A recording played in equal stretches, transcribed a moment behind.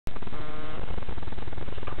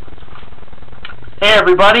Hey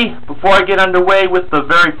everybody, before I get underway with the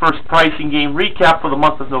very first pricing game recap for the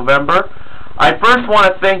month of November, I first want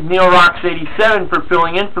to thank NeilRocks87 for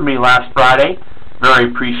filling in for me last Friday.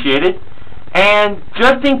 Very appreciated. And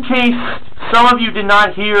just in case some of you did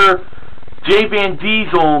not hear Jay Van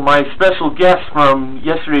Diesel, my special guest from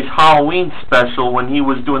yesterday's Halloween special when he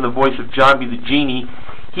was doing the voice of John B. the Genie,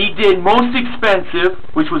 he did Most Expensive,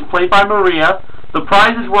 which was played by Maria. The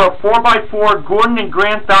prizes were a 4x4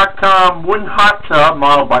 GordonandGrant.com wooden hot tub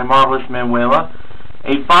modeled by Marvelous Manuela,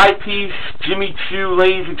 a 5-piece Jimmy Choo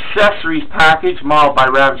ladies accessories package modeled by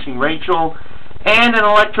Ravishing Rachel, and an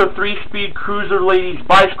Electro 3-speed Cruiser ladies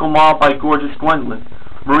bicycle modeled by Gorgeous Gwendolyn.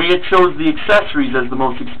 Maria chose the accessories as the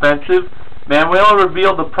most expensive. Manuela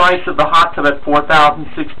revealed the price of the hot tub at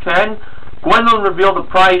 $4,610. Gwendolyn revealed the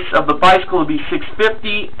price of the bicycle to be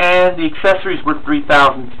 $650, and the accessories were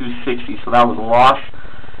 $3,260, so that was a loss.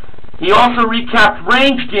 He also recapped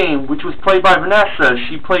Range Game, which was played by Vanessa.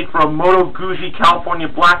 She played for a Moto Guzzi California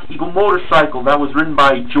Black Eagle motorcycle that was ridden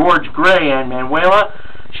by George Gray and Manuela.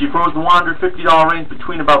 She froze the $150 range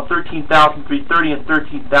between about $13,330 and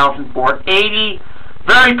 $13,480.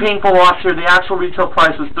 Very painful loss here. The actual retail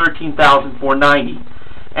price was $13,490.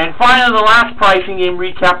 And finally, the last pricing game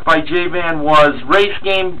recapped by J-Van was Race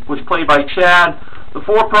Game, was played by Chad. The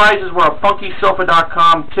 4 prizes were a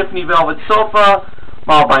FunkySofa.com Tiffany Velvet Sofa,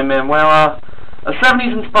 modeled by Manuela, a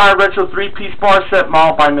 70s-inspired retro 3-piece bar set,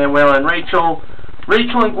 modeled by Manuela and Rachel.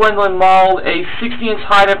 Rachel and Gwendolyn modeled a 60-inch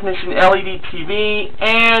high-definition LED TV,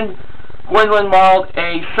 and Gwendolyn modeled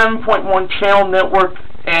a 7.1 channel network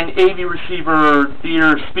and AV receiver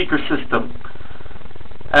theater speaker system.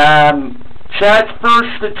 Chad's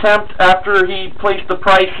first attempt after he placed the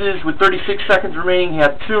prices with 36 seconds remaining, he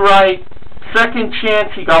had 2 right. Second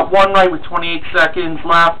chance, he got 1 right with 28 seconds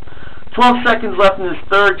left. 12 seconds left in his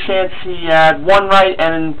third chance, he had 1 right,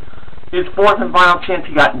 and in his fourth and final chance,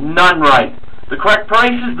 he got none right. The correct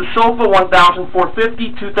prices: the sofa,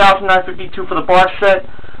 $1,450, $2,952 for the bar set,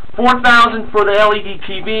 $4,000 for the LED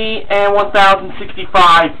TV, and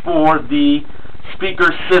 $1,065 for the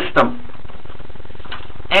speaker system.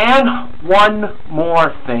 And one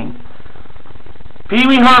more thing. Pee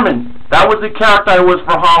Wee Herman, that was the character I was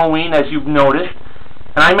for Halloween, as you've noticed.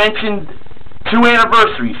 And I mentioned 2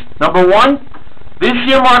 anniversaries. Number 1, this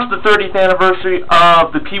year marks the 30th anniversary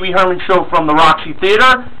of the Pee Wee Herman show from the Roxy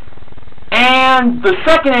Theater. And the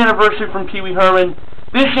 2nd anniversary from Pee Wee Herman,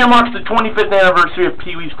 this year marks the 25th anniversary of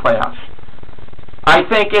Pee Wee's Playhouse. I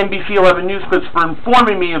thank NBC 11 News Clips for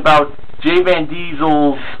informing me about Jay Van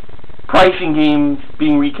Diesel's pricing games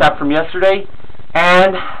being recapped from yesterday,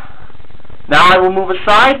 and now I will move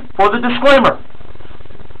aside for the disclaimer.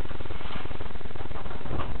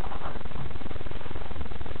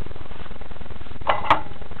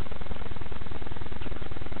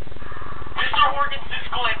 Mr. Horgan's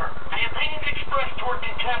disclaimer. The opinions expressed toward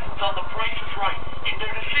contestants on The Price is Right in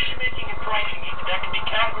their decision-making and pricing that can be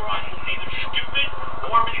categorized as either stupid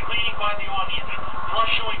or misleading by the audience,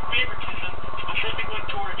 plus showing favoritism specifically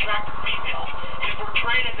toward attractive females, is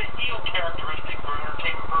portrayed as a heel characteristic for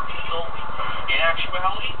entertainment purposes only. In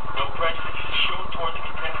actuality, no prejudice is shown toward the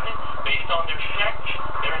contestant based on their sex,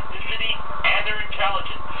 their ethnicity, and their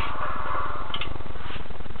intelligence.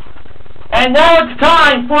 And now it's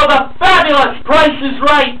time for the fabulous Price is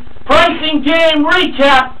Right pricing game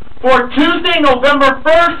recap for Tuesday, November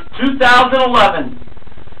 1st, 2011.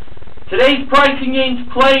 Today's pricing games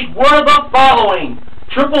played were the following: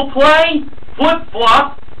 Triple Play,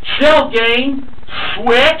 Flip-Flop, Shell Game,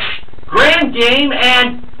 Switch, Grand Game,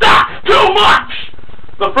 and That's Too Much!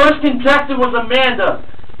 The first contestant was Amanda.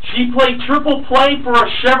 She played Triple Play for a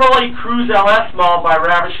Chevrolet Cruze LS modeled by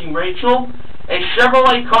Ravishing Rachel, a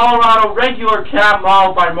Chevrolet Colorado regular cab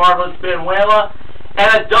modeled by Marvelous Manuela,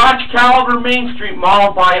 and a Dodge Caliber Mainstreet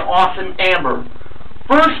modeled by Awesome Amber.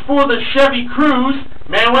 First, for the Chevy Cruze,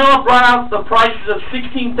 Manuela brought out the prices of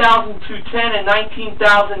 $16,210 and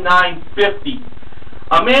 $19,950.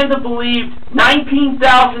 Amanda believed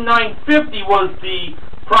 $19,950 was the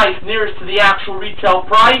price nearest to the actual retail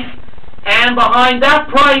price, and behind that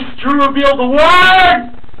price, Drew revealed the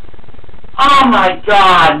word, oh my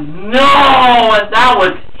God, no, and that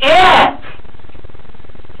was it!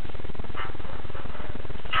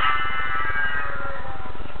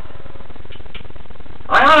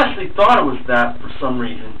 I honestly thought it was that for some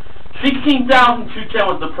reason.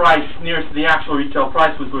 $16,210 was the price nearest to the actual retail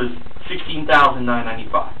price, which was $16,995.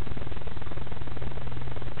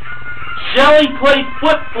 Shelley played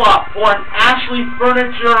Flip-Flop for an Ashley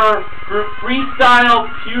Furniture Group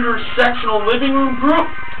freestyle Pewter sectional living room group,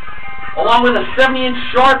 along with a 70-inch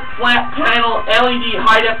sharp flat panel LED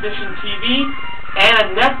high-definition TV and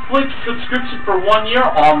a Netflix subscription for 1 year,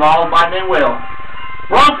 all modeled by Manuela.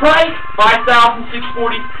 Wrong price,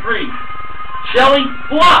 $5,643. Shelly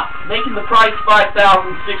flopped, making the price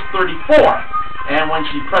 $5,634. And when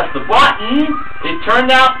she pressed the button, it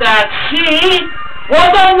turned out that she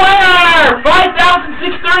was a winner!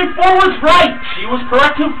 $5,634 was right. She was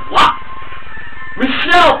correct to flop.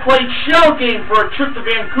 Michelle played shell game for a trip to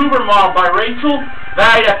Vancouver, modeled by Rachel,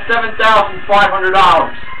 valued at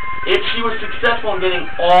 $7,500. If she was successful in getting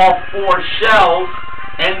all 4 shells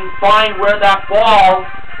and find where that ball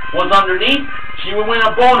was underneath, she would win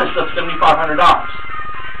a bonus of $7,500.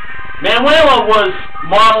 Manuela was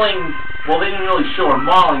modeling, well, they didn't really show her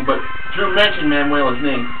modeling, but Drew mentioned Manuela's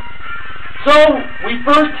name. So, we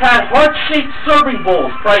first had heart-shaped serving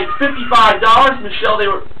bowls, priced $55.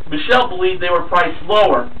 Michelle believed they were priced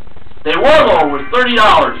lower. They were lower, with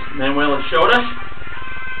 $30, Manuela showed us.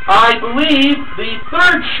 I believe the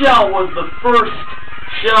third shell was the first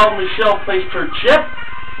shell Michelle placed her chip.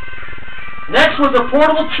 Next was a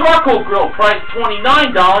portable charcoal grill, priced $29.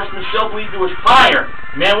 Michelle believed it was higher.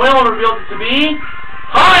 Manuela revealed it to be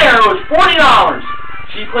higher. It was $40.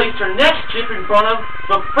 She placed her next chip in front of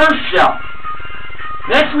the first shell.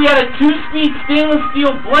 Next we had a 2-speed stainless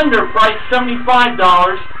steel blender, priced $75.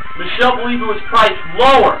 Michelle believed it was priced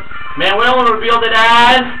lower. Manuela revealed it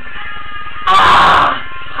as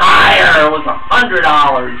higher. It was $100.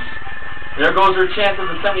 There goes her chance of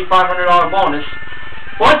the $7,500 bonus.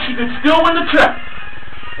 But she could still win the trip.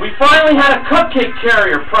 We finally had a cupcake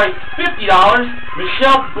carrier, priced $50.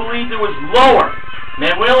 Michelle believed it was lower.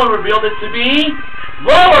 Manuela revealed it to be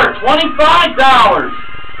lower, $25.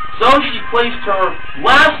 So she placed her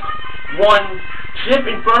last one chip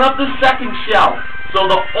in front of the second shell. So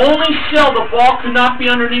the only shell the ball could not be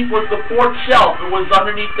underneath was the fourth shell. If it was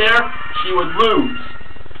underneath there, she would lose.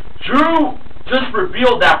 Drew just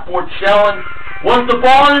revealed that fourth shell, and was the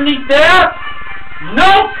ball underneath there?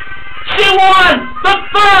 Nope! She won! The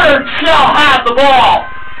third shell had the ball!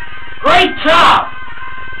 Great job!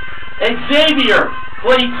 Xavier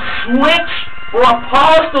played switch for a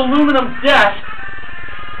polished aluminum desk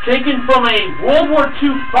taken from a World War II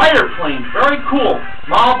fighter plane. Very cool.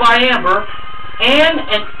 Modeled by Amber. And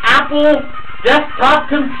an Apple desktop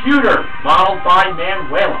computer. Modeled by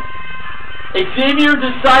Manuela. Xavier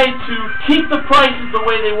decided to keep the prices the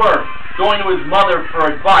way they were, going to his mother for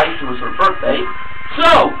advice. It was her birthday.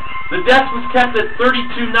 So, the desk was kept at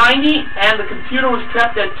 $32.90 and the computer was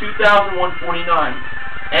kept at $2,149.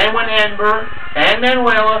 And when Amber and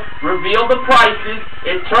Manuela revealed the prices,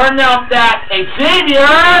 it turned out that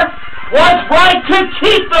Xavier was right to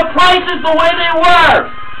keep the prices the way they were.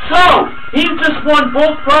 So, he just won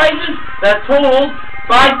both prizes that totaled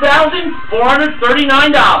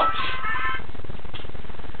 $5,439.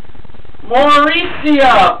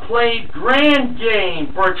 Mauricia played Grand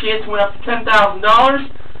Game for a chance to win up to $10,000.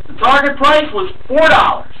 The target price was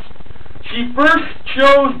 $4. She first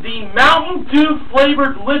chose the Mountain Dew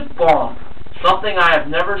flavored lip balm, something I have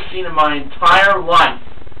never seen in my entire life.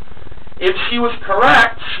 If she was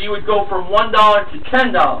correct, she would go from $1 to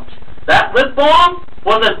 $10. That lip balm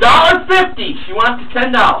was $1.50. She went up to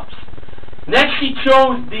 $10. Next she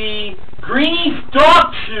chose the Greenie's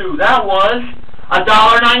dog chew. That was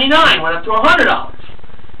 $1.99. Went up to $100.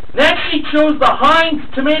 Next she chose the Heinz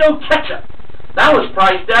tomato ketchup. That was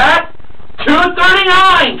priced at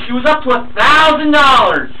 $2.39. She was up to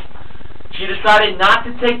 $1,000. She decided not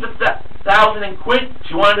to take the $1,000 and quit.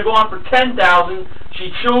 She wanted to go on for $10,000.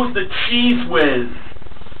 She chose the Cheese Whiz.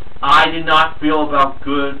 I did not feel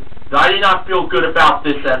good about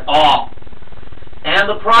this at all. And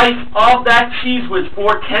the price of that Cheese Whiz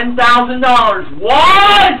for $10,000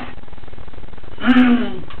 was,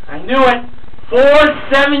 I knew it,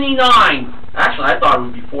 $4.79. Actually, I thought it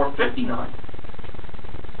would be $4.59.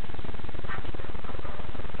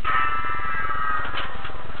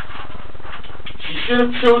 She should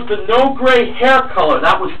have chose the no gray hair color.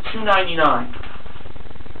 That was $2.99.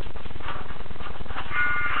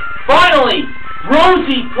 Finally,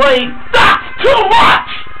 Rosie played That's Too Much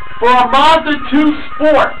for a Mazda 2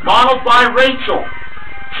 Sport, modeled by Rachel.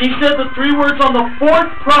 She said the 3 words on the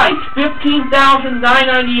fourth price,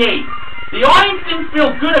 $15,998. The audience didn't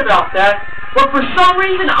feel good about that, but for some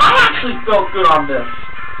reason I actually felt good on this.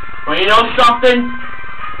 Well, you know something?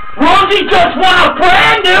 Rosie just won a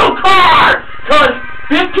brand new car! Because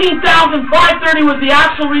 $15,530 was the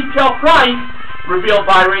actual retail price, revealed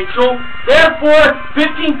by Rachel. Therefore,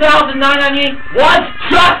 $15,998 was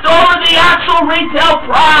just over the actual retail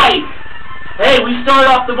price. Hey, we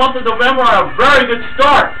started off the month of November on a very good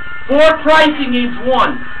start. 4 pricing games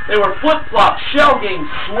won. They were flip-flop, shell game,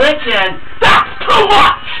 switch, and That's Too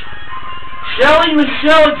Much! Shelly,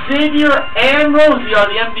 Michelle, Xavier, and Rosie are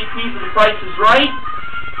the MVPs of The Price is Right.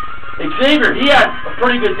 Xavier, he had a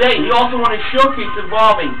pretty good day. He also won a showcase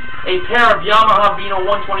involving a pair of Yamaha Vino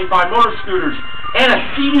 125 motor scooters and a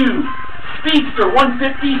Sea-Doo Speedster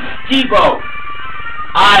 150 ski boat.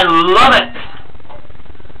 I love it!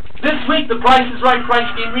 This week, The Price is Right Price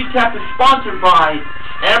Game Recap is sponsored by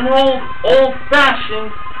Emerald Old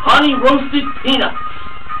Fashioned Honey Roasted Peanuts.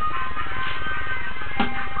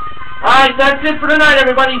 Alright, that's it for tonight,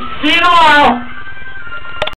 everybody. See you tomorrow!